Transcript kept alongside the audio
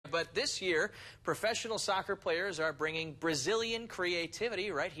But this year, professional soccer players are bringing Brazilian creativity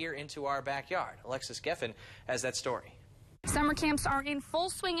right here into our backyard. Alexis Geffen has that story. Summer camps are in full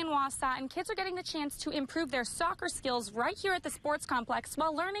swing in Wausau, and kids are getting the chance to improve their soccer skills right here at the sports complex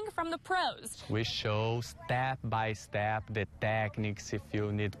while learning from the pros. We show step by step the techniques. If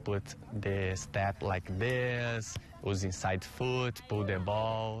you need to put the step like this, use inside foot, pull the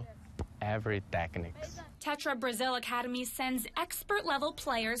ball, every techniques. TetraBrazil Academy sends expert-level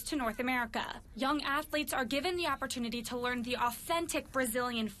players to North America. Young athletes are given the opportunity to learn the authentic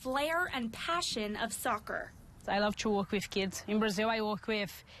Brazilian flair and passion of soccer. I love to work with kids. In Brazil, I work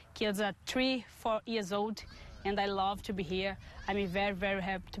with kids at 3, 4 years old, and I love to be here. I'm very, very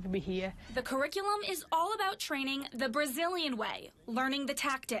happy to be here. The curriculum is all about training the Brazilian way, learning the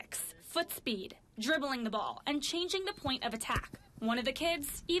tactics, foot speed, dribbling the ball, and changing the point of attack. One of the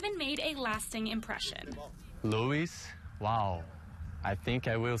kids even made a lasting impression. Luis, wow. I think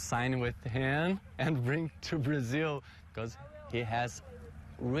I will sign with him and bring to Brazil because he has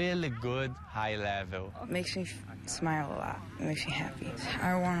really good high level. It makes me smile a lot. It makes me happy.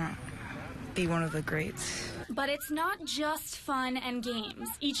 I want to be one of the greats. But it's not just fun and games.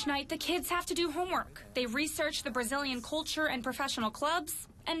 Each night the kids have to do homework. They research the Brazilian culture and professional clubs,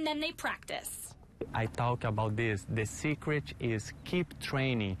 and then they practice. I talk about this. The secret is keep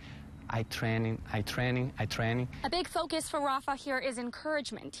training. I training. A big focus for Rafa here is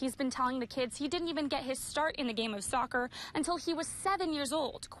encouragement. He's been telling the kids he didn't even get his start in the game of soccer until he was 7 years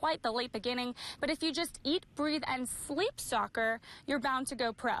old. Quite the late beginning, but if you just eat, breathe, and sleep soccer, you're bound to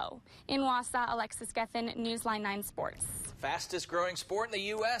go pro. In Wausau, Alexis Geffen, Newsline 9 Sports. Fastest growing sport in the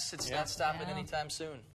U.S. It's not stopping anytime soon.